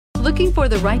Looking for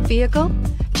the right vehicle?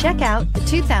 Check out the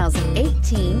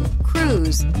 2018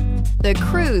 Cruze. The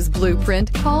Cruze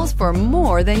blueprint calls for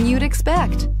more than you'd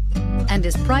expect and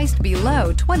is priced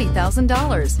below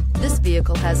 $20,000. This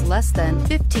vehicle has less than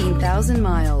 15,000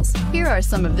 miles. Here are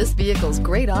some of this vehicle's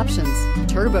great options: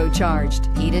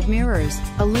 turbocharged, heated mirrors,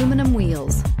 aluminum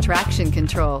wheels, traction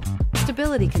control,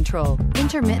 stability control,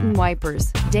 intermittent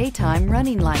wipers, daytime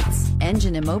running lights,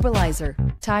 engine immobilizer,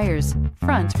 tires,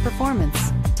 front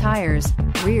performance, tires,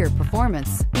 rear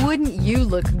performance. Wouldn't you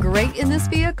look great in this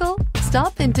vehicle?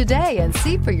 Stop in today and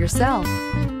see for yourself.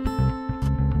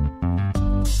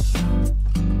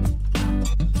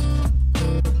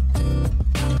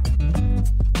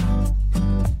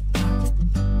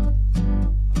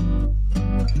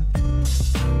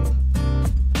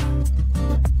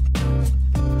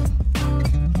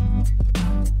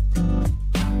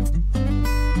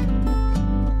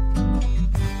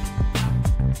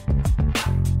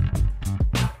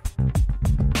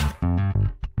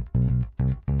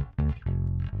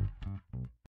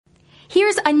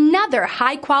 Here's another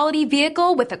high-quality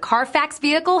vehicle with a Carfax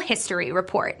Vehicle History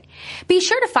Report. Be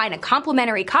sure to find a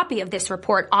complimentary copy of this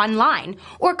report online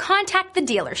or contact the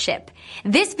dealership.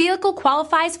 This vehicle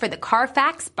qualifies for the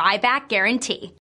Carfax Buyback Guarantee.